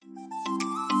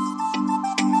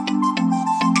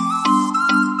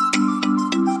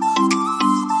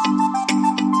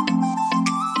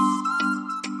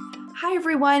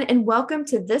everyone, and welcome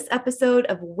to this episode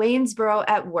of Waynesboro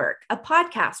at Work, a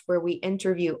podcast where we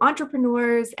interview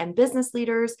entrepreneurs and business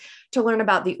leaders to learn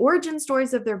about the origin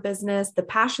stories of their business, the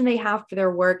passion they have for their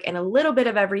work, and a little bit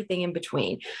of everything in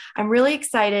between. I'm really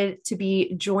excited to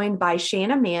be joined by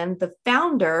Shanna Mann, the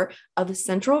founder of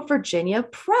Central Virginia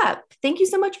Prep. Thank you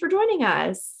so much for joining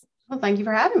us. Well, thank you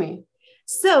for having me.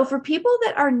 So for people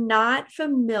that are not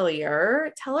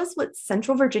familiar, tell us what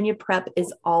Central Virginia Prep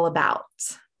is all about.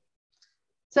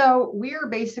 So we're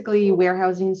basically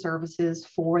warehousing services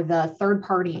for the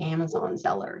third-party Amazon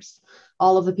sellers.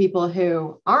 All of the people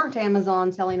who aren't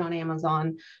Amazon selling on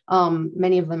Amazon,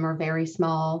 many of them are very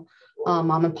small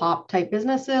mom and pop type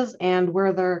businesses, and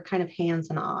we're their kind of hands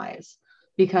and eyes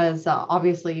because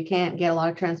obviously you can't get a lot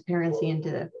of transparency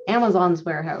into Amazon's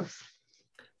warehouse.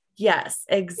 Yes,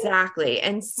 exactly.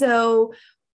 And so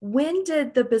when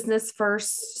did the business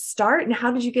first start and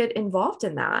how did you get involved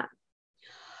in that?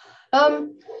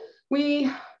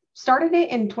 We started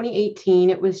it in 2018.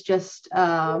 It was just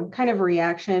kind of a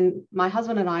reaction. My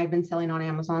husband and I have been selling on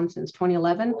Amazon since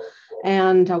 2011,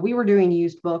 and we were doing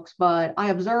used books, but I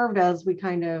observed as we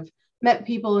kind of met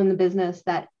people in the business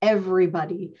that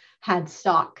everybody had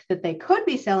stock that they could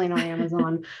be selling on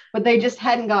Amazon, but they just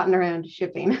hadn't gotten around to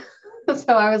shipping.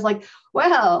 So I was like,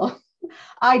 well,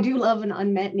 I do love an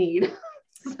unmet need.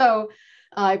 So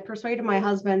I persuaded my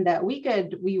husband that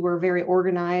we were very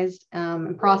organized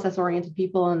and process oriented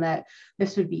people and that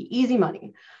this would be easy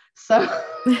money. So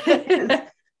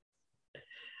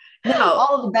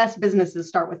all of the best businesses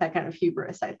start with that kind of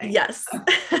hubris, I think. Yes.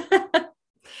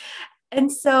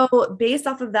 And so based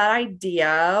off of that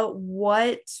idea,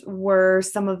 what were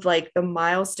some of like the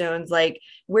milestones? Like,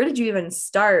 where did you even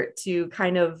start to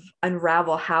kind of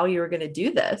unravel how you were going to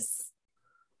do this?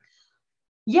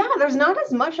 Yeah, there's not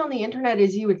as much on the internet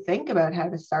as you would think about how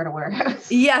to start a warehouse.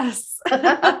 Yes.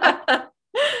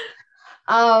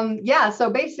 So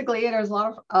basically there's a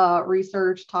lot of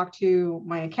research, talked to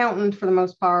my accountant for the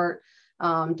most part,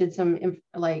 did some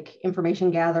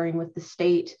information gathering with the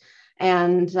state,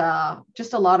 and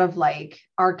just a lot of like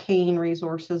arcane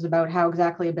resources about how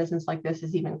exactly a business like this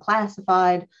is even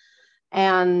classified,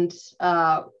 and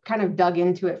kind of dug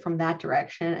into it from that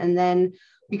direction. And then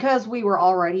because we were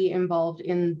already involved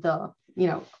in the,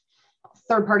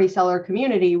 third-party seller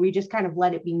community, we just kind of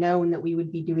let it be known that we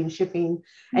would be doing shipping.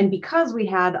 And because we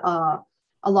had a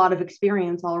lot of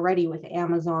experience already with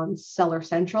Amazon's Seller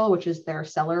Central, which is their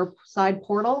seller side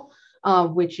portal,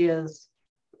 which is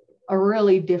a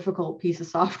really difficult piece of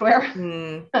software.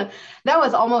 That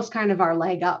was almost kind of our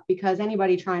leg up, because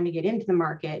anybody trying to get into the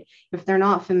market, if they're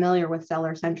not familiar with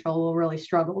Seller Central, will really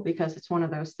struggle, because it's one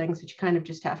of those things that you kind of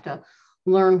just have to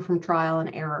learn from trial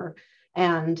and error.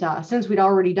 And since we'd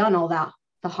already done all that,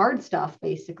 the hard stuff,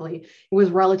 basically, it was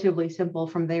relatively simple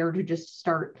from there to just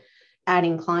start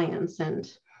adding clients.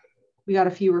 And we got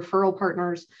a few referral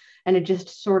partners, and it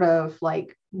just sort of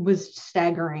like was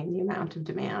staggering the amount of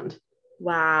demand.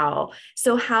 Wow.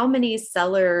 So how many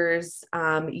sellers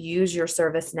use your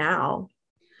service now?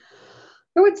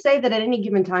 I would say that at any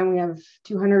given time, we have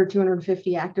 200,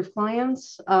 250 active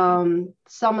clients. Some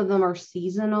of them are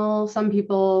seasonal. Some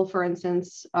people, for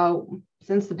instance,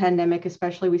 since the pandemic,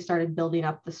 especially, we started building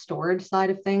up the storage side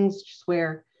of things, just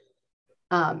where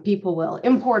people will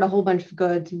import a whole bunch of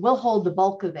goods, we'll hold the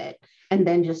bulk of it, and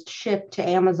then just ship to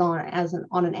Amazon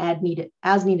on an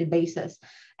as needed basis.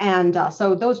 And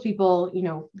so those people,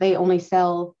 they only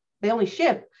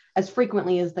ship as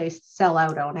frequently as they sell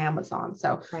out on Amazon.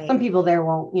 So right. Some people there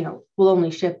will only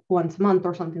ship once a month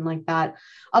or something like that.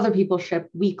 Other people ship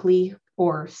weekly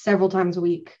or several times a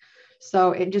week.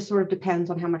 So it just sort of depends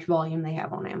on how much volume they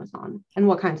have on Amazon and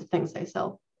what kinds of things they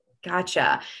sell.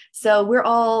 Gotcha. So we're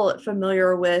all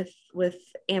familiar with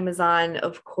Amazon,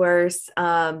 of course.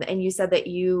 And you said that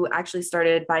you actually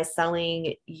started by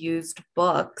selling used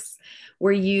books.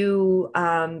 Were you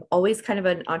always kind of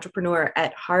an entrepreneur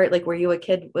at heart? Like, were you a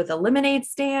kid with a lemonade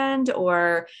stand,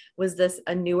 or was this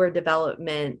a newer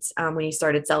development when you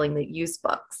started selling the used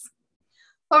books?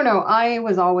 Oh, no, I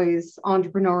was always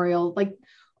entrepreneurial. Like,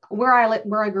 where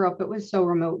I grew up, it was so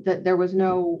remote that there was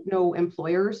no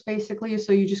employers, basically.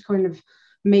 So you just kind of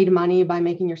made money by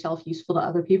making yourself useful to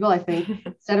other people. I think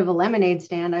instead of a lemonade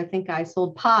stand, I think I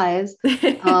sold pies.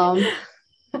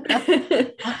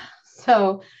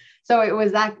 So it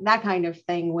was that kind of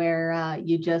thing where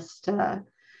you just,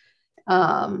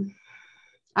 I've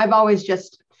always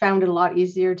just found it a lot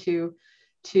easier to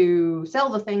sell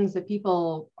the things that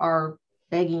people are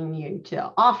begging you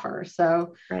to offer.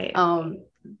 So right.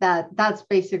 That's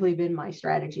basically been my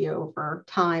strategy over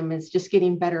time, is just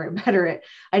getting better and better at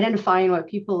identifying what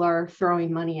people are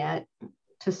throwing money at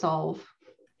to solve.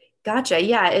 Gotcha.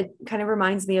 Yeah, it kind of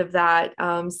reminds me of that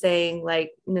saying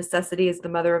like necessity is the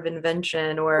mother of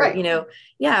invention, or, Right.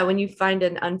 yeah, when you find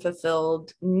an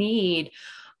unfulfilled need.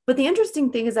 But the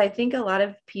interesting thing is, I think a lot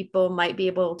of people might be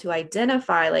able to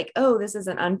identify, like, oh, this is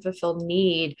an unfulfilled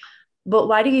need. But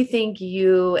why do you think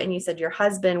you and you said your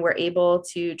husband were able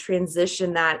to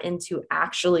transition that into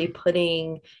actually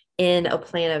putting in a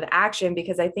plan of action?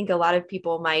 Because I think a lot of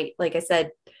people might, like I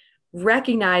said,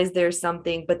 recognize there's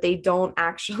something, but they don't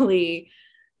actually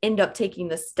end up taking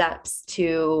the steps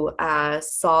to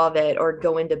solve it or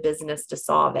go into business to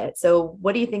solve it. So,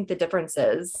 what do you think the difference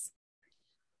is?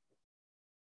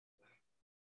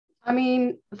 I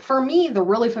mean, for me, the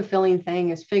really fulfilling thing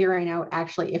is figuring out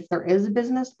actually if there is a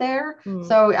business there. Hmm.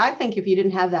 So I think if you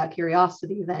didn't have that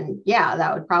curiosity, then yeah,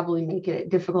 that would probably make it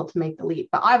difficult to make the leap.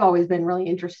 But I've always been really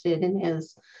interested in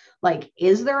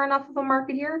is there enough of a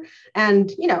market here?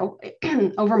 And,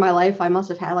 over my life, I must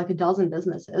have had like a dozen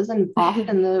businesses. And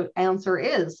often the answer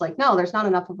is like, no, there's not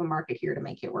enough of a market here to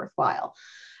make it worthwhile.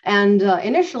 And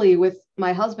initially, with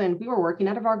my husband, we were working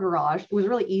out of our garage. It was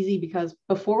really easy because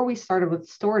before we started with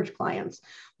storage clients,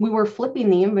 we were flipping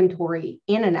the inventory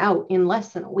in and out in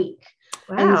less than a week.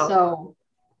 And Wow. so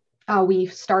we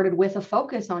started with a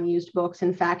focus on used books,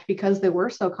 in fact, because they were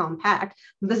so compact.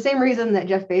 The same reason that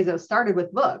Jeff Bezos started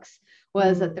with books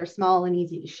was that Mm. they're small and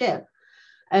easy to ship.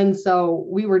 And so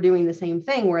we were doing the same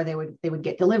thing where they would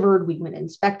get delivered, we would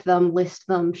inspect them, list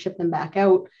them, ship them back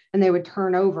out, and they would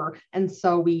turn over. And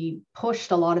so we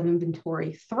pushed a lot of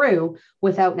inventory through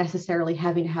without necessarily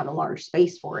having to have a large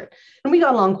space for it. And we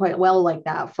got along quite well like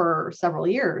that for several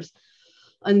years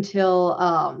until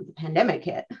the pandemic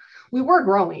hit. We were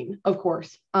growing, of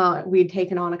course. We had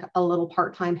taken on a little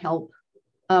part-time help.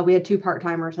 We had two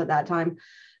part-timers at that time.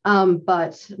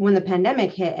 But when the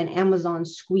pandemic hit and Amazon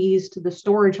squeezed the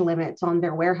storage limits on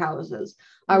their warehouses,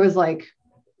 I was like,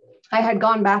 I had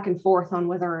gone back and forth on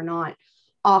whether or not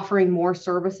offering more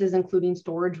services, including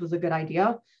storage, was a good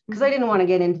idea, because I didn't want to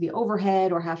get into the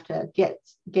overhead or have to get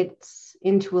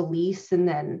into a lease and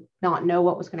then not know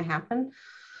what was going to happen.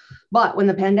 But when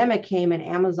the pandemic came and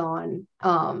Amazon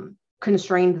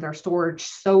constrained their storage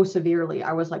so severely,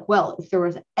 I was like, well, if there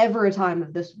was ever a time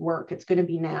that this would work, it's going to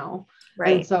be now.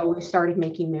 And Right. so we started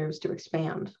making moves to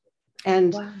expand.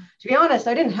 And Wow. to be honest,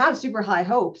 I didn't have super high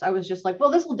hopes. I was just like,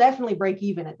 well, this will definitely break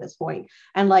even at this point.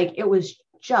 And like, it was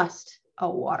just a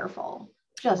waterfall,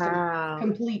 just a Wow.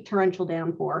 complete torrential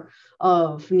downpour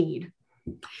of need.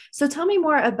 So tell me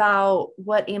more about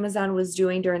what Amazon was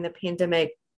doing during the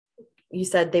pandemic. You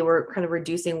said they were kind of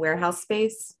reducing warehouse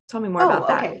space. Tell me more about Oh,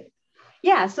 that. okay.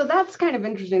 Yeah, so that's kind of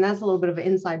interesting. That's a little bit of an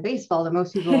inside baseball that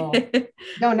most people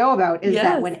don't know about is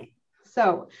that Yes.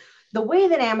 so the way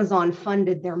that Amazon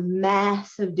funded their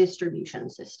massive distribution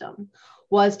system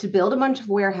was to build a bunch of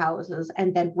warehouses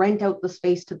and then rent out the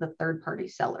space to the third party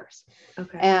sellers.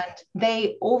 Okay. And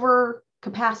they over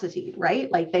capacity,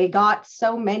 right? Like they got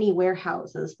so many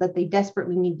warehouses that they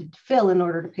desperately needed to fill in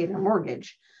order to pay their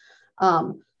mortgage.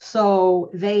 So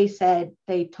they said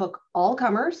they took all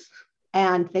comers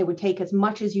and they would take as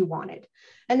much as you wanted.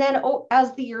 And then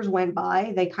as the years went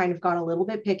by, they kind of got a little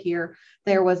bit pickier.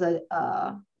 There was a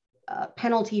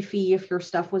penalty fee if your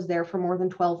stuff was there for more than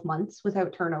 12 months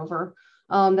without turnover.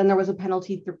 Then there was a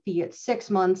penalty fee at 6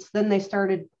 months. Then they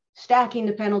started stacking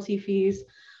the penalty fees.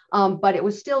 But it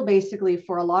was still basically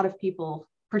for a lot of people,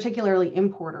 particularly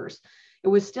importers, it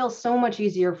was still so much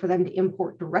easier for them to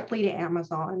import directly to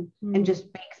Amazon and Mm.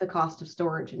 just bake the cost of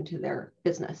storage into their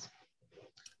business.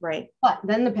 Right. But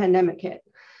then the pandemic hit.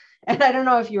 And I don't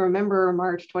know if you remember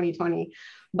March 2020,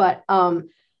 but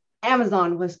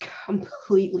Amazon was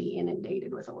completely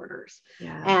inundated with orders.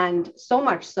 Yeah. And so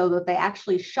much so that they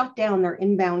actually shut down their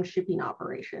inbound shipping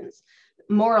operations,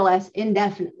 more or less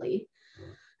indefinitely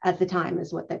at the time,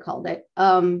 is what they called it,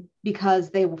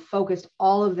 because they focused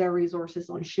all of their resources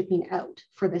on shipping out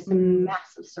for this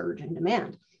massive surge in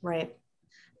demand. Right.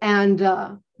 And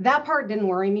that part didn't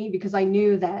worry me because I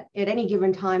knew that at any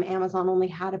given time, Amazon only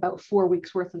had about 4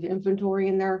 weeks worth of inventory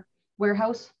in their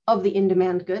warehouse of the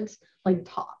in-demand goods, like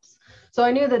tops. So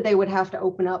I knew that they would have to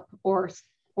open up or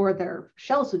their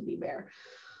shelves would be bare.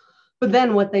 But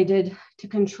then what they did to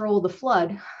control the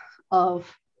flood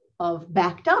of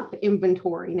backed up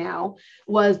inventory now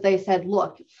was they said,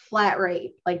 look, flat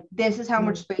rate, like this is how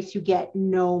much space you get,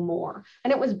 no more.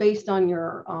 And it was based on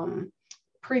your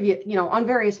previous, on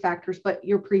various factors, but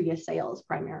your previous sales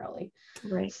primarily.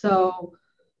 Right. So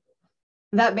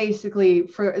that basically,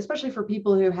 especially for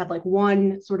people who had like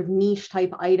one sort of niche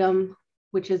type item,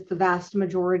 which is the vast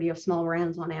majority of small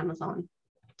brands on Amazon,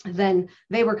 then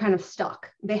they were kind of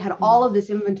stuck. They had all of this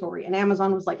inventory and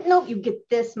Amazon was like, nope, you get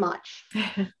this much.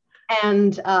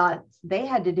 And they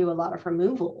had to do a lot of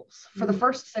removals. For the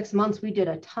first 6 months, we did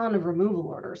a ton of removal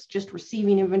orders, just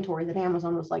receiving inventory that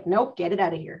Amazon was like, nope, get it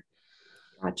out of here.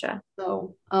 Gotcha.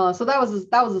 So that was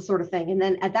the sort of thing. And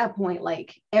then at that point,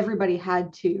 like everybody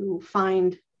had to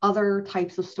find other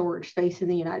types of storage space in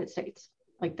the United States.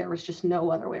 Like there was just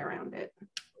no other way around it.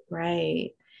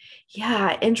 Right.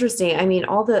 Yeah, interesting. I mean,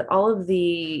 all of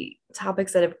the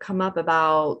topics that have come up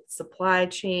about supply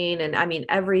chain and I mean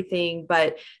everything,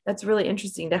 but that's really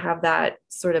interesting to have that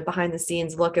sort of behind the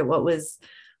scenes look at what was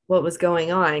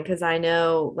going on. Because I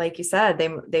know, like you said,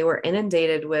 they were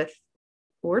inundated with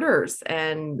orders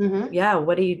and yeah,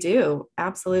 what do you do?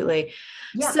 Absolutely.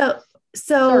 Yeah.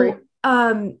 So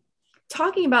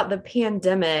talking about the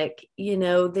pandemic,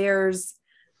 there's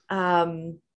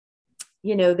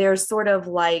sort of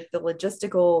like the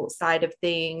logistical side of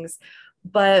things,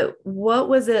 but what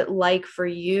was it like for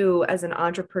you as an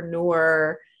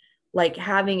entrepreneur, like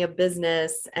having a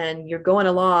business and you're going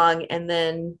along and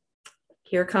then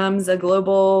here comes a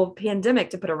global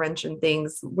pandemic to put a wrench in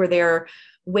things? Were there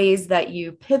ways that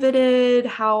you pivoted?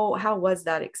 How was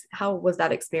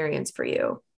that experience for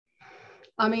you?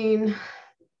 I mean,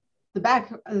 the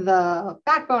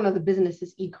backbone of the business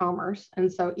is e-commerce, and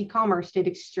so e-commerce did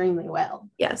extremely well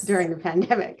during the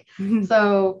pandemic.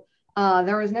 So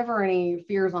there was never any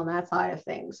fears on that side of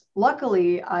things.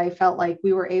 Luckily, I felt like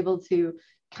we were able to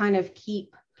kind of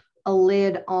keep a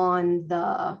lid on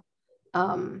the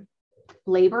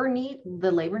labor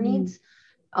needs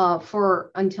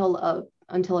for until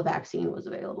a vaccine was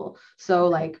available. So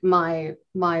like I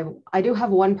do have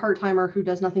one part-timer who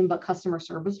does nothing but customer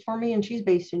service for me, and she's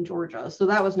based in Georgia. So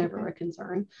that was never a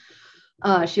concern.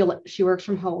 She works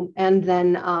from home. And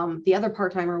then the other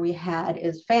part-timer we had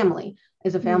is a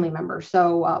family member.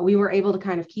 So we were able to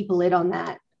kind of keep a lid on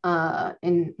that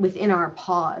within our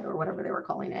pod or whatever they were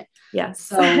calling it. Yes.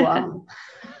 So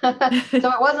so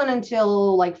it wasn't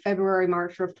until like February,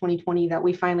 March of 2020 that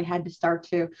we finally had to start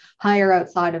to hire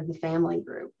outside of the family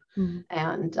group.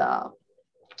 And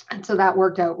so that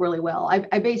worked out really well. We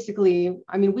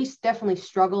definitely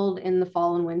struggled in the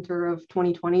fall and winter of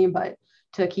 2020, but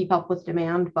to keep up with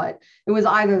demand, but it was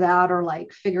either that or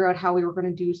like figure out how we were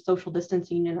going to do social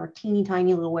distancing in our teeny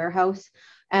tiny little warehouse.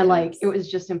 And like, it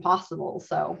was just impossible.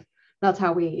 So that's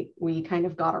how we kind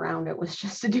of got around it, was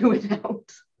just to do it out.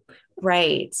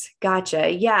 Right. Gotcha.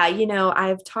 Yeah.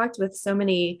 I've talked with so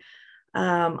many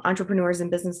entrepreneurs and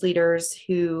business leaders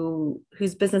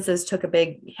whose businesses took a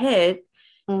big hit,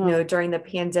 during the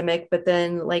pandemic. But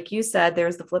then, like you said,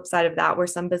 there's the flip side of that where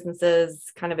some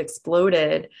businesses kind of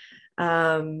exploded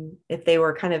if they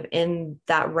were kind of in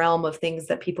that realm of things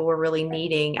that people were really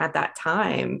needing at that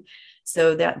time.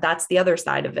 So that's the other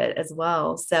side of it as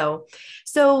well. So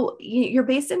you're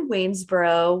based in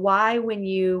Waynesboro. Why, when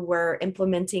you were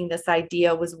implementing this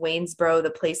idea, was Waynesboro the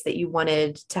place that you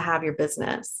wanted to have your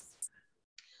business?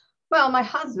 Well, my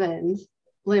husband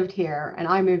lived here and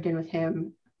I moved in with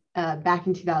him back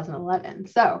in 2011.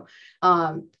 So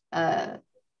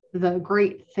the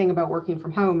great thing about working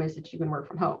from home is that you can work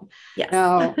from home. Yes.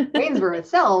 Now, Waynesboro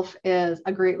itself is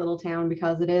a great little town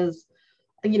because it is,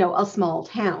 a small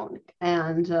town.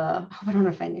 And I hope I don't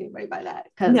offend anybody by that,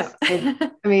 because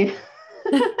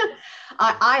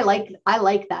I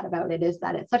like that about it, is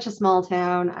that it's such a small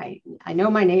town. I know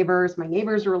my neighbors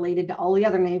are related to all the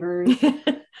other neighbors.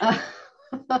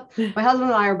 My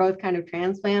husband and I are both kind of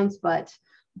transplants, but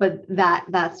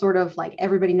that sort of like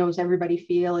everybody knows everybody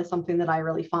feel is something that I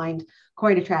really find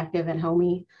quite attractive and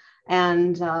homey.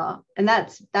 And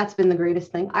that's been the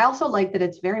greatest thing. I also like that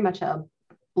it's very much a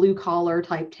blue collar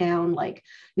type town. Like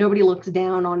nobody looks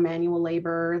down on manual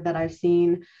labor that I've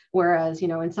seen. Whereas,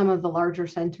 in some of the larger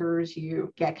centers,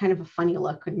 you get kind of a funny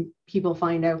look when people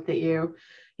find out that you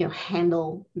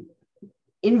handle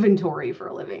inventory for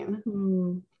a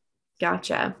living.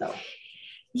 Gotcha. So.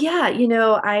 Yeah,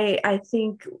 I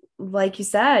think, like you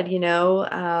said, being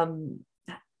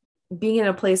in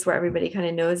a place where everybody kind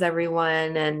of knows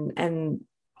everyone and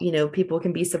people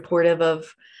can be supportive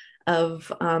of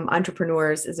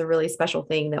entrepreneurs is a really special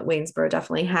thing that Waynesboro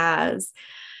definitely has.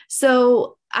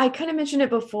 So I kind of mentioned it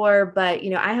before, but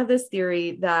I have this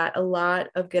theory that a lot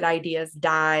of good ideas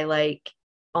die like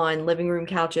on living room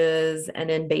couches and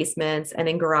in basements and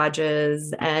in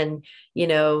garages and,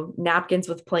 napkins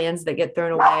with plans that get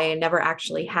thrown away and never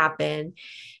actually happen.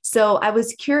 So I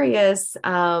was curious,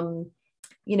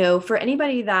 for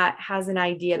anybody that has an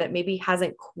idea that maybe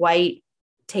hasn't quite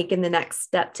taken the next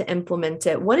step to implement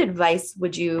it, what advice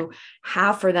would you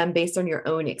have for them based on your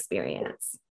own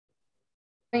experience?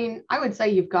 I would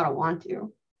say you've got to want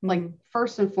to, like,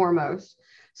 first and foremost.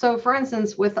 So for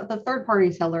instance, with the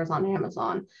third-party sellers on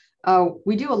Amazon,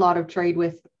 We do a lot of trade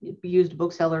with used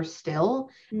booksellers still,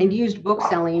 and Mm. used book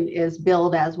selling is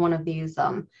billed as one of these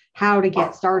how to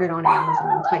get started on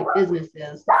Amazon type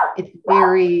businesses. It's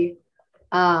very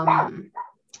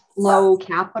low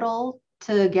capital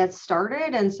to get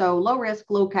started, and so low risk,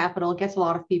 low capital gets a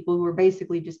lot of people who are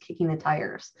basically just kicking the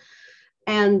tires.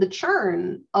 And the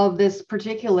churn of this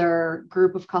particular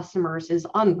group of customers is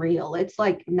unreal. It's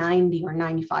like 90 or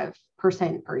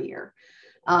 95% per year.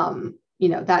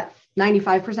 That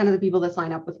 95% of the people that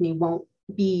sign up with me won't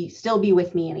still be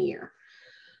with me in a year.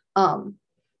 But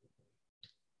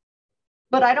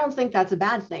I don't think that's a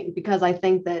bad thing, because I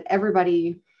think that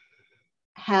everybody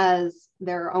has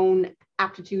their own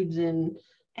aptitudes and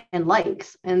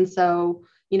likes. And so,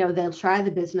 they'll try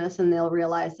the business and they'll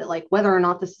realize that, like, whether or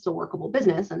not this is a workable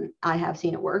business, and I have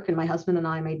seen it work, and my husband and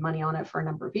I made money on it for a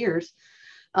number of years.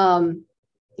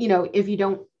 If you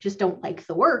don't like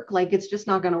the work, like, it's just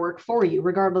not going to work for you,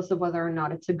 regardless of whether or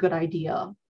not it's a good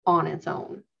idea on its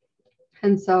own.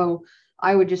 And so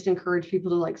I would just encourage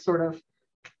people to, like, sort of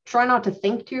try not to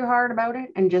think too hard about it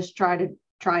and just try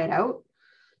it out.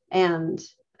 And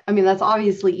I mean, that's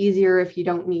obviously easier if you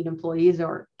don't need employees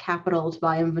or capital to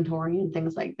buy inventory and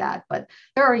things like that. But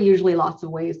there are usually lots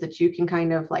of ways that you can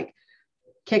kind of, like,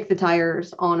 kick the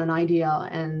tires on an idea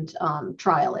and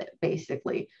trial it,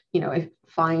 basically.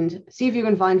 See if you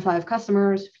can find 5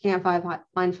 customers. If you can't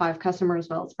find 5 customers,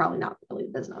 well, it's probably not really a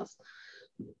business.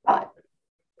 But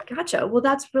Gotcha. Well,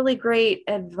 that's really great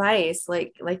advice.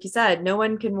 Like you said, no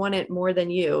one can want it more than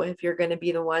you if you're going to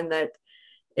be the one that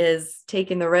is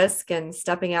taking the risk and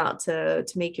stepping out to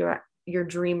make your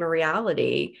dream a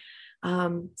reality.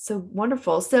 So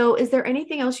wonderful. So is there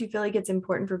anything else you feel like it's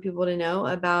important for people to know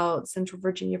about Central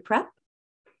Virginia Prep?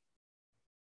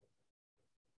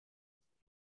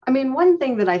 I mean, one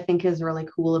thing that I think is really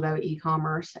cool about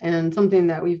e-commerce, and something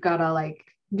that we've got to, like,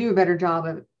 do a better job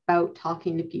about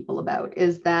talking to people about,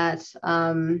 is that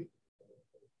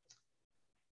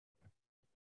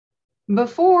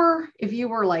before, if you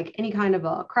were, like, any kind of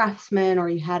a craftsman or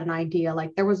you had an idea,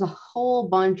 like, there was a whole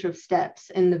bunch of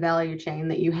steps in the value chain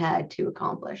that you had to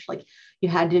accomplish. Like, you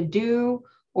had to do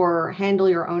or handle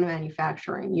your own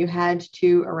manufacturing. You had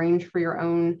to arrange for your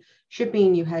own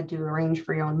shipping. You had to arrange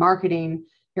for your own marketing,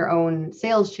 your own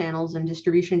sales channels and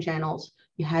distribution channels.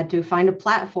 You had to find a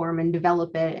platform and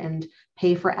develop it and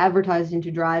pay for advertising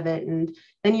to drive it. And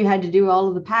then you had to do all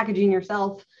of the packaging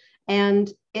yourself.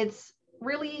 And it's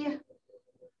really,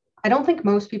 I don't think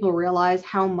most people realize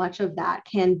how much of that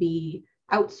can be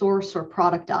outsourced or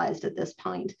productized at this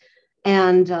point.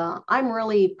 And I'm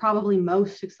really probably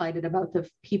most excited about the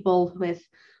people with,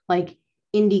 like,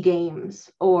 indie games,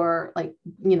 or, like,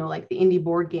 like the indie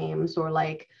board games, or,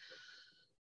 like,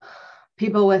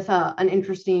 people with an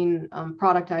interesting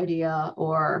product idea,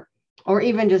 or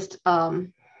even just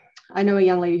I know a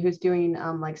young lady who's doing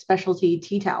like specialty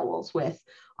tea towels with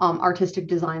artistic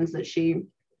designs that she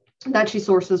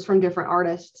sources from different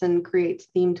artists and creates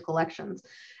themed collections.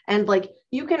 And, like,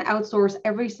 you can outsource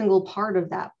every single part of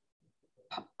that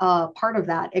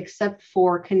except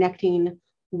for connecting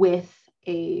with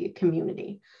a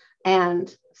community.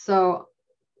 And so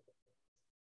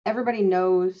everybody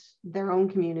knows their own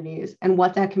communities and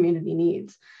what that community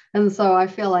needs. And so I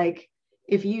feel like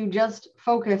if you just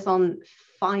focus on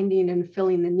finding and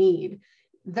filling the need,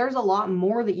 there's a lot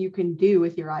more that you can do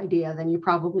with your idea than you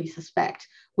probably suspect,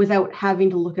 without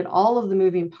having to look at all of the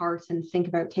moving parts and think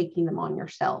about taking them on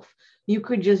yourself. You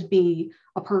could just be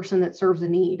a person that serves a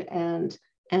need, and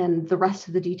the rest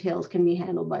of the details can be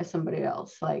handled by somebody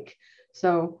else. Like,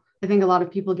 so I think a lot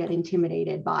of people get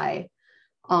intimidated by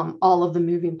all of the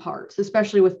moving parts,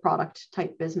 especially with product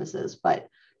type businesses. But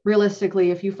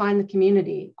realistically, if you find the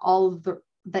community,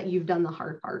 that you've done the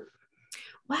hard part.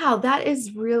 Wow, that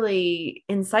is really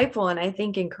insightful, and I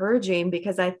think encouraging,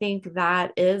 because I think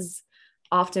that is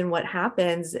often what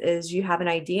happens is you have an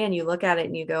idea and you look at it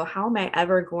and you go, how am I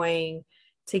ever going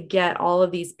to get all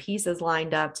of these pieces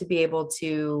lined up to be able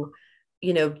to,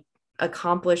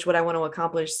 accomplish what I want to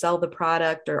accomplish, sell the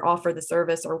product or offer the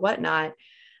service or whatnot.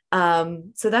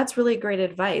 So that's really great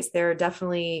advice. There are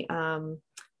definitely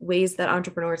ways that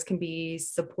entrepreneurs can be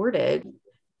supported.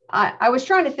 I was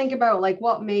trying to think about, like,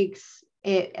 what makes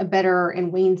it a better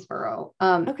in Waynesboro.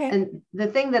 Okay. And the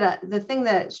thing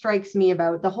that strikes me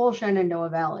about the whole Shenandoah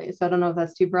Valley, so I don't know if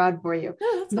that's too broad for you.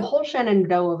 No, the whole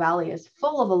Shenandoah Valley is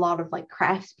full of a lot of, like,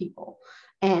 craftspeople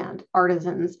and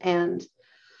artisans. And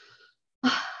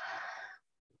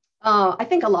I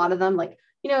think a lot of them, like,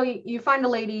 you find a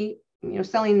lady,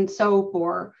 selling soap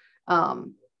or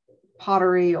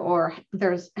pottery, or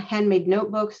there's handmade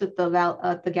notebooks at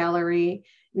the gallery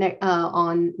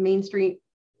on Main Street.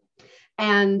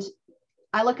 And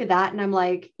I look at that and I'm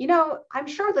like, I'm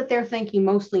sure that they're thinking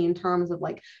mostly in terms of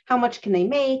like, how much can they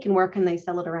make and where can they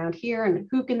sell it around here and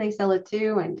who can they sell it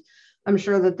to? And I'm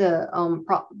sure that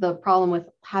the problem with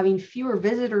having fewer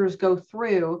visitors go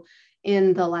through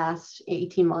in the last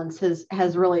 18 months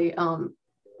has really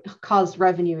caused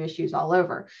revenue issues all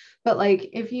over. But like,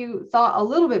 if you thought a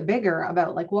little bit bigger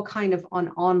about like what kind of an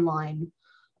online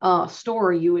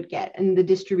store you would get and the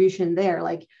distribution there,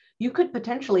 like you could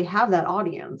potentially have that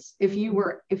audience if you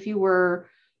were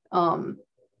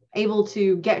able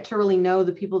to get to really know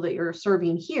the people that you're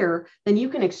serving here, then you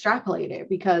can extrapolate it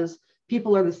because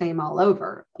people are the same all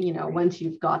over, once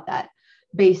you've got that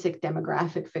basic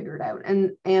demographic figured out.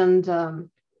 And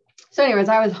so anyways,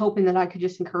 I was hoping that I could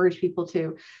just encourage people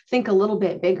to think a little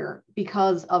bit bigger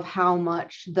because of how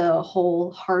much the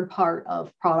whole hard part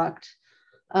of product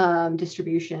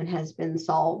distribution has been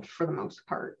solved for the most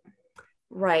part.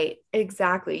 Right.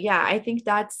 Exactly. Yeah. I think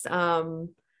that's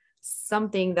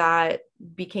something that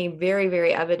became very,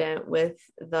 very evident with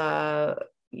at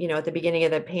the beginning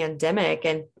of the pandemic.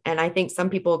 And I think some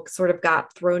people sort of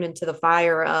got thrown into the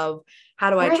fire of how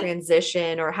do I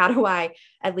transition or how do I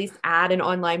at least add an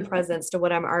online presence to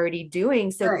what I'm already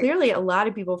doing? So clearly a lot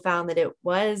of people found that it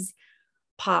was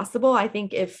possible. I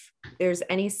think if there's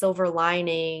any silver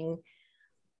lining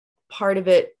part of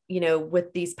it,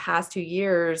 with these past 2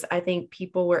 years, I think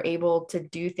people were able to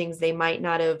do things they might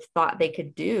not have thought they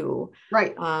could do.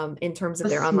 Right. In terms of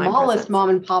their online smallest presence.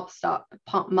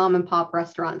 mom and pop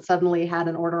restaurant suddenly had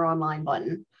an order online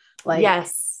button. Like,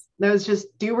 yes, that was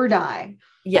just do or die.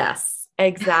 Yes,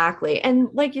 exactly. And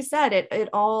like you said, it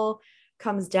all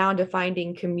comes down to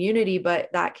finding community,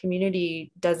 but that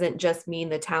community doesn't just mean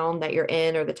the town that you're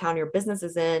in or the town your business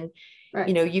is in. Right.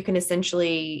 You can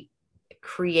essentially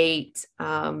create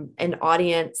an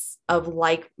audience of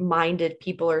like-minded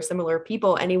people or similar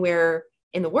people anywhere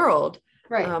in the world,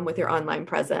 right. With your online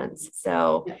presence.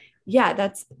 So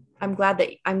I'm glad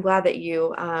that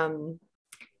you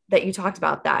talked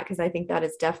about that, because I think that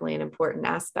is definitely an important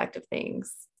aspect of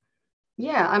things.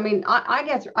 Yeah, I mean, I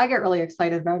get really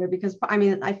excited about it because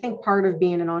I think part of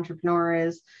being an entrepreneur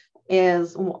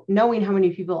is knowing how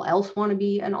many people else want to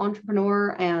be an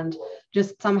entrepreneur and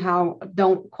just somehow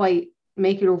don't quite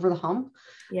make it over the hump.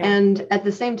 Yeah. And at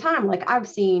the same time, like I've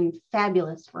seen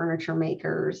fabulous furniture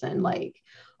makers and like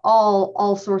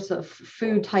all sorts of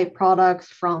food type products,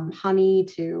 from honey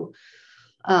to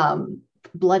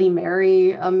Bloody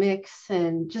Mary, a mix,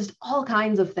 and just all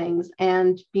kinds of things.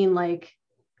 And being like,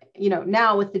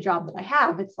 now with the job that I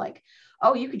have, it's like,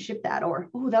 oh, you could ship that, or,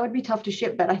 oh, that would be tough to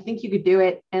ship, but I think you could do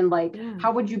it. And like,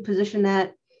 how would you position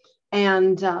that?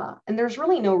 And there's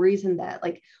really no reason that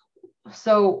like,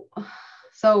 so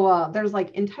there's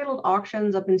like entitled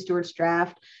auctions up in Stuart's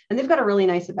Draft, and they've got a really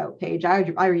nice about page. I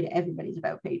read everybody's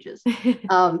about pages.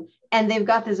 And they've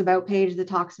got this about page that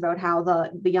talks about how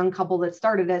the young couple that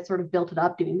started it sort of built it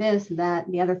up doing this and that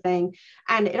and the other thing.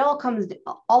 And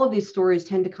all of these stories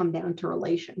tend to come down to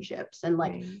relationships and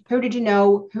like, who did you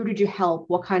know? Who did you help?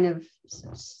 What kind of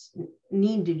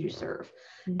need did you serve?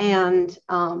 Mm-hmm. And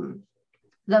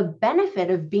the benefit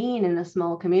of being in a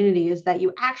small community is that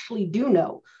you actually do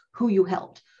know who you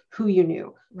helped, who you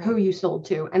knew, who you sold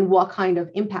to, and what kind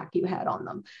of impact you had on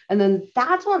them. And then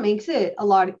that's what makes it a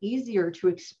lot easier to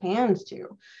expand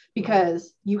to,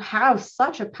 because you have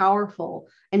such a powerful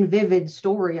and vivid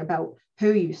story about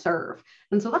who you serve.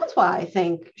 And so that's why I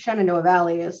think Shenandoah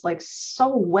Valley is like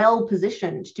so well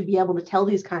positioned to be able to tell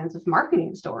these kinds of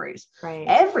marketing stories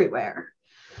everywhere.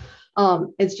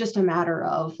 It's just a matter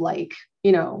of like,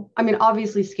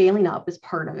 obviously scaling up is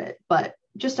part of it, but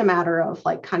just a matter of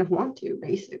like kind of want to,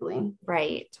 basically.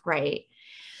 Right.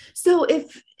 So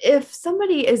if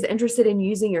somebody is interested in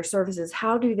using your services,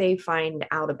 how do they find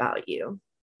out about you?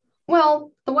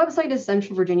 Well, the website is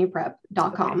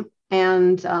centralvirginiaprep.com. Okay.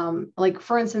 And like,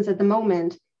 for instance, at the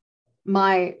moment,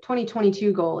 my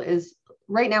 2022 goal is,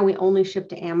 right now we only ship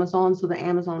to Amazon so that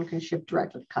Amazon can ship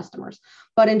directly to customers.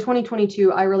 But in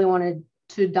 2022, I really wanted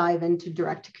to dive into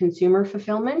direct to consumer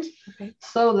fulfillment,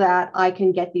 so that I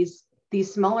can get these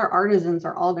smaller artisans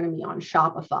are all going to be on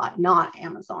Shopify, not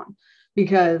Amazon,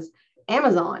 because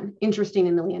Amazon,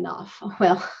 interestingly enough,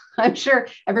 well, I'm sure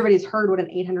everybody's heard what an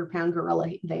 800-pound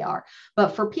gorilla they are, but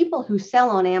for people who sell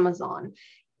on Amazon,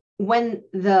 when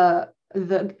the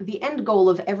end goal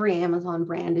of every Amazon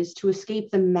brand is to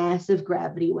escape the massive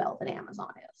gravity well that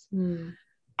Amazon is.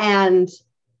 And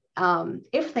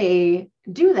if they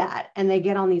do that and they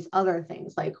get on these other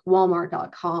things like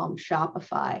Walmart.com,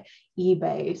 Shopify,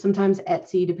 eBay, sometimes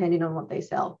Etsy, depending on what they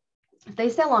sell, if they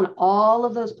sell on all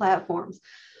of those platforms,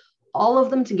 all of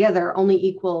them together only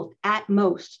equal at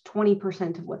most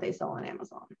 20% of what they sell on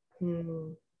Amazon.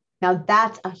 Mm. Now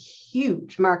that's a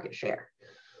huge market share.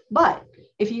 But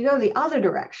if you go the other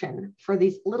direction for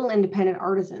these little independent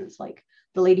artisans, like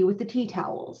the lady with the tea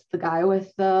towels, the guy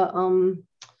with the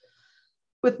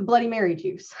Bloody Mary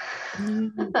juice,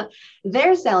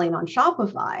 they're selling on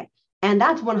Shopify, and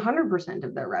that's 100%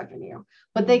 of their revenue.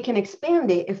 But they can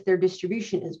expand it if their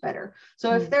distribution is better.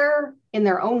 So if they're in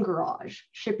their own garage,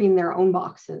 shipping their own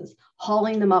boxes,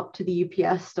 hauling them up to the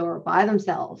UPS store by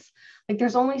themselves, like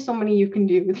there's only so many you can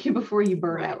do before you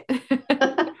burn out.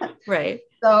 Right.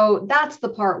 So that's the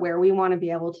part where we want to be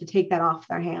able to take that off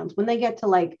their hands. When they get to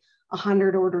like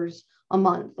 100 orders a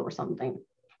month or something,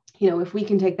 if we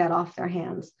can take that off their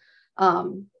hands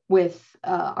with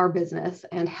our business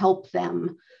and help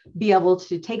them be able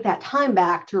to take that time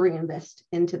back to reinvest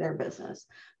into their business,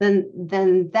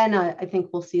 then I think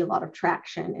we'll see a lot of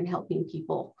traction in helping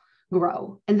people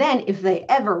grow. And then if they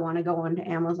ever want to go onto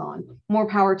Amazon, more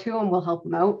power to them, we'll help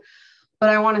them out. But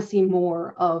I want to see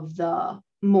more of the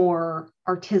more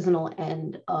artisanal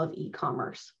end of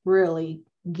e-commerce really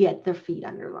get their feet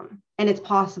under them. And it's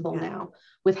possible now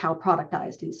with how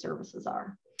productized these services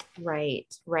are. Right.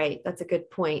 That's a good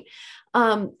point.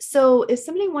 So if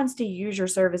somebody wants to use your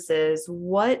services,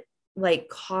 what like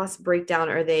cost breakdown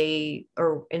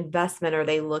or investment are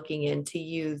they looking in to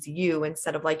use you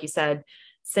instead of, like you said,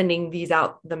 sending these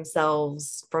out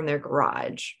themselves from their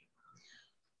garage?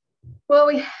 Well,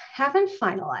 we haven't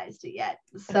finalized it yet.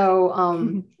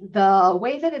 So the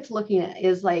way that it's looking at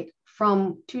is like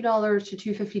from $2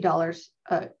 to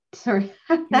 $250. Sorry,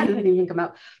 that doesn't even come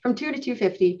out. From $2 to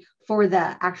 $250 for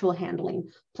the actual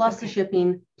handling, plus the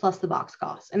shipping, plus the box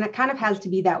costs. And that kind of has to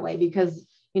be that way because,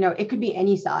 it could be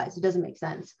any size. It doesn't make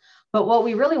sense. But what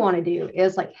we really want to do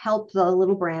is like help the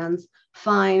little brands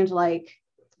find like,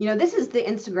 this is the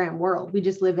Instagram world. We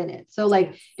just live in it. So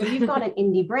like if you've got an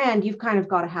indie brand, you've kind of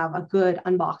got to have a good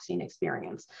unboxing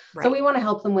experience. Right. So we want to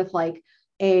help them with like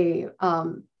a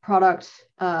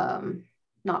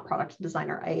not product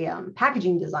designer, a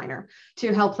packaging designer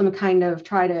to help them kind of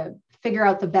try to figure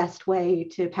out the best way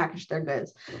to package their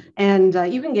goods. And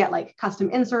you can get like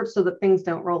custom inserts so that things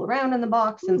don't roll around in the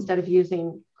box. Instead of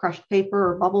using crushed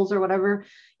paper or bubbles or whatever,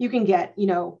 you can get,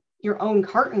 your own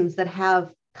cartons that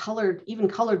have colored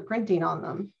printing on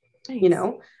them.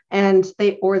 Nice. And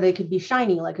they could be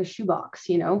shiny like a shoebox,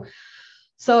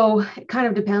 so it kind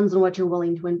of depends on what you're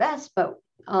willing to invest. But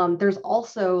there's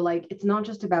also like, it's not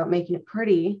just about making it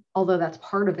pretty, although that's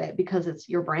part of it because it's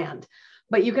your brand,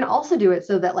 but you can also do it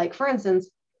so that like, for instance,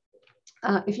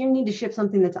 if you need to ship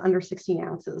something that's under 16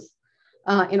 ounces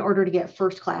in order to get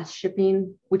first class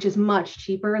shipping, which is much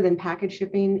cheaper than package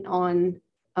shipping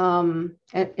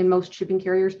in most shipping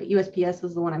carriers, but USPS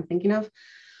is the one I'm thinking of.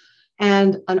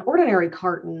 And an ordinary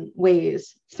carton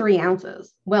weighs 3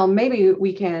 ounces. Well, maybe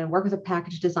we can work with a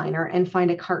package designer and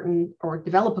find a carton or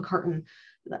develop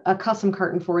a custom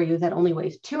carton for you that only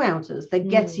weighs 2 ounces that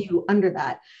gets you under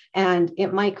that. And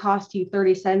it might cost you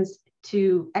 30 cents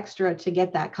extra to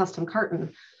get that custom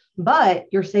carton, but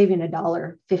you're saving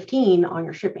 $1.15 on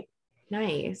your shipping.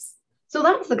 Nice. So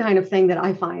that's the kind of thing that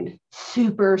I find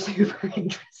super, super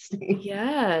interesting.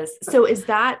 Yes. So is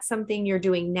that something you're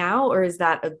doing now, or is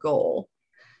that a goal?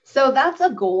 So that's a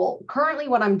goal. Currently,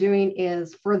 what I'm doing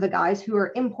is for the guys who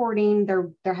are importing,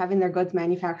 they're having their goods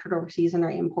manufactured overseas and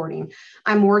they're importing.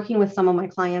 I'm working with some of my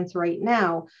clients right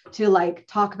now to like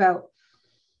talk about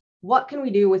what can we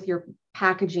do with your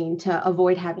packaging to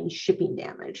avoid having shipping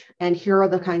damage. And here are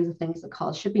the kinds of things that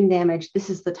cause shipping damage. This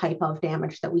is the type of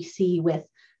damage that we see with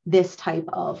this type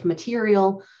of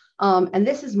material. And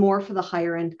this is more for the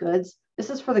higher end goods. This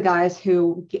is for the guys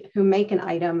who make an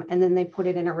item and then they put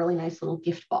it in a really nice little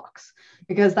gift box,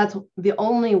 because that's the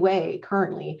only way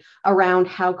currently around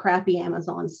how crappy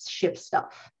Amazon ships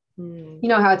stuff. You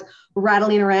know how it's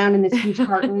rattling around in this huge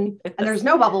carton and there's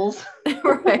no bubbles,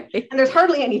 right? And there's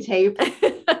hardly any tape.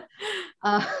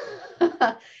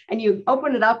 And you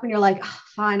open it up and you're like, oh,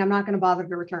 fine, I'm not going to bother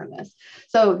to return this.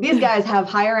 So these guys have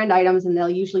higher end items and they'll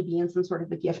usually be in some sort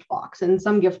of a gift box. And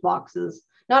some gift boxes,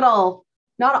 not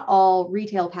all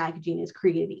retail packaging is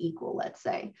created equal, let's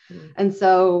say. And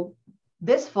so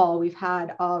this fall, we've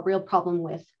had a real problem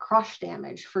with crush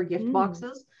damage for gift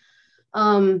boxes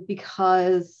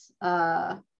because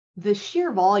the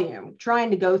sheer volume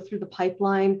trying to go through the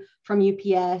pipeline from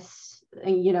UPS,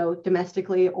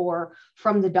 domestically or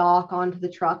from the dock onto the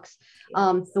trucks,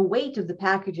 the weight of the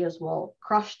packages will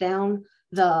crush down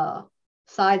the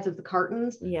sides of the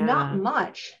cartons. Not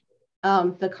much,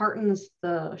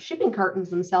 The shipping cartons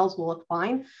themselves will look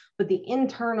fine, but the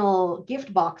internal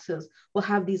gift boxes will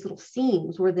have these little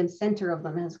seams where the center of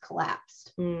them has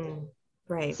collapsed.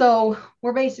 Right. So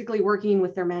we're basically working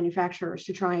with their manufacturers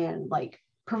to try and like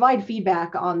provide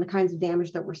feedback on the kinds of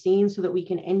damage that we're seeing so that we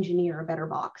can engineer a better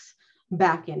box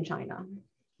back in China.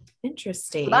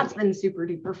 Interesting. So that's been super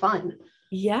duper fun.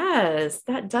 Yes,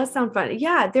 that does sound fun.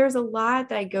 Yeah, there's a lot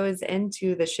that goes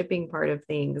into the shipping part of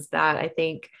things that I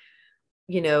think,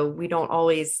 we don't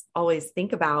always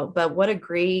think about, but what a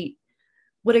great,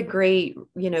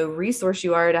 resource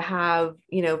you are to have,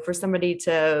 for somebody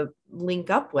to link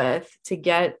up with to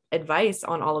get advice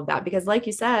on all of that. Because like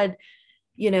you said,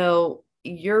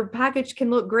 your package can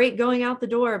look great going out the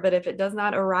door, but if it does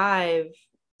not arrive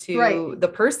to the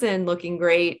person looking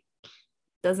great,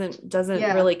 doesn't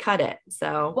really cut it.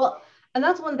 So, well, and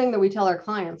that's one thing that we tell our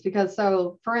clients, because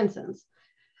for instance,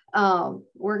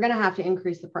 we're going to have to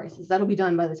increase the prices. That'll be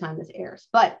done by the time this airs,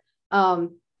 but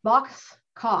box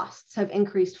costs have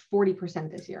increased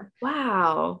 40% this year.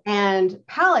 Wow. And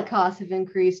pallet costs have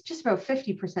increased just about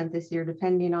 50% this year,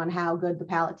 depending on how good the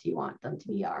pallets you want them to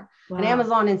be are. Wow. And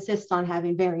Amazon insists on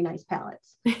having very nice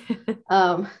pallets.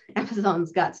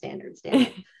 Amazon's got standards, damn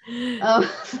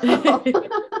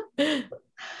it.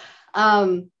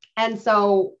 And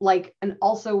so and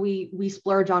also we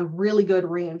splurge on really good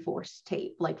reinforced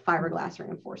tape, like fiberglass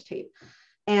reinforced tape.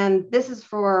 And this is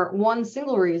for one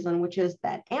single reason, which is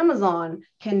that Amazon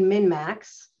can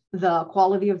min-max the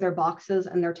quality of their boxes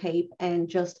and their tape and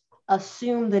just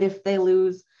assume that if they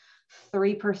lose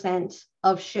 3%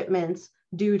 of shipments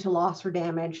due to loss or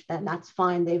damage, then that's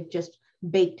fine. They've just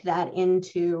baked that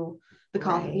into the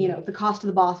cost, the cost of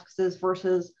the boxes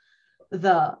versus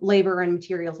the labor and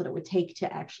materials that it would take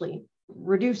to actually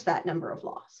reduce that number of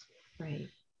loss. Right.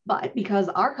 But because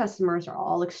our customers are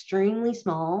all extremely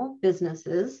small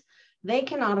businesses, they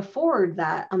cannot afford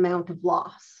that amount of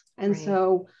loss. And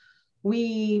so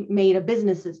we made a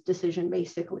business decision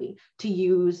basically to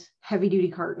use heavy duty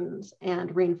cartons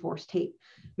and reinforced tape,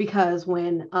 because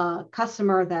when a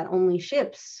customer that only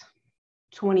ships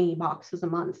 20 boxes a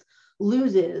month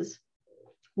loses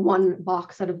one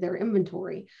box out of their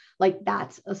inventory,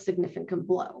 that's a significant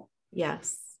blow.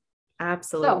 Yes,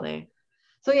 absolutely.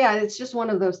 So yeah, it's just one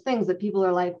of those things that people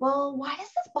are like, well, why does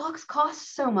this box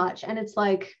cost so much? And it's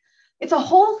like, it's a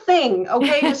whole thing.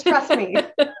 Okay. Just trust me.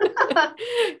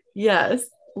 Yes.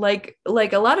 Like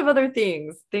a lot of other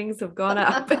things have gone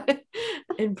up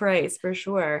in price for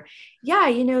sure.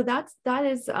 Yeah.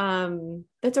 That's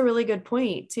a really good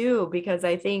point too, because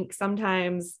I think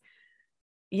sometimes,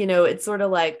 it's sort of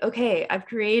like, okay, I've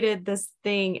created this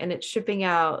thing and it's shipping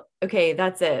out. Okay.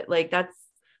 That's it.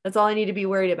 That's all I need to be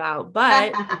worried about.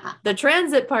 But the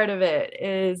transit part of it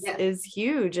is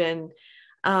huge. And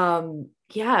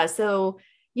so,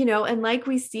 and like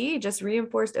we see just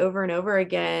reinforced over and over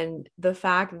again, the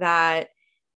fact that,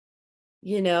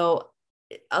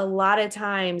 a lot of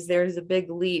times there's a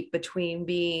big leap between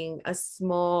being a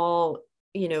small,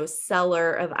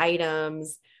 seller of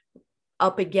items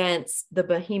up against the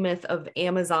behemoth of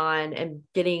Amazon and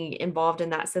getting involved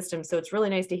in that system. So it's really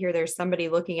nice to hear there's somebody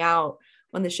looking out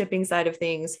on the shipping side of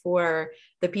things for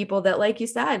the people that, like you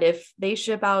said, if they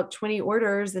ship out 20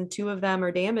 orders and 2 of them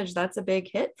are damaged, that's a big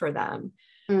hit for them.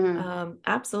 Mm-hmm.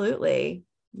 Absolutely.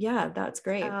 Yeah, that's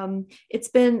great. It's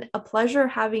been a pleasure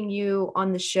having you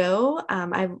on the show.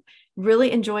 I've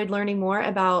really enjoyed learning more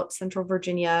about Central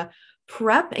Virginia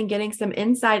prep and getting some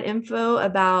inside info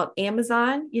about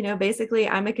Amazon. Basically,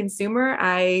 I'm a consumer.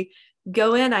 I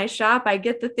go in, I shop, I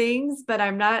get the things, but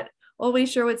I'm not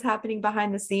always sure what's happening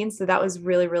behind the scenes. So that was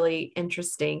really, really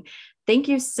interesting. Thank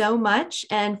you so much.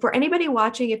 And for anybody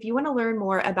watching, if you want to learn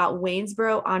more about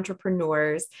Waynesboro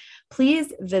entrepreneurs,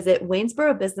 please visit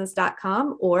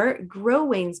waynesborobusiness.com or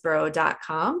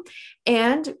growwaynesboro.com,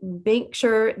 and make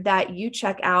sure that you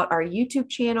check out our YouTube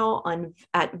channel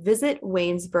at Visit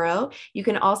Waynesboro. You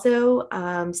can also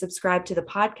subscribe to the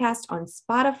podcast on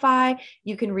Spotify.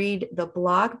 You can read the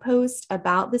blog post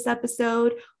about this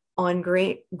episode on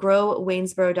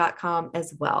growwaynesboro.com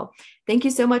as well. Thank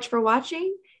you so much for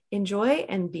watching. Enjoy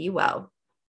and be well.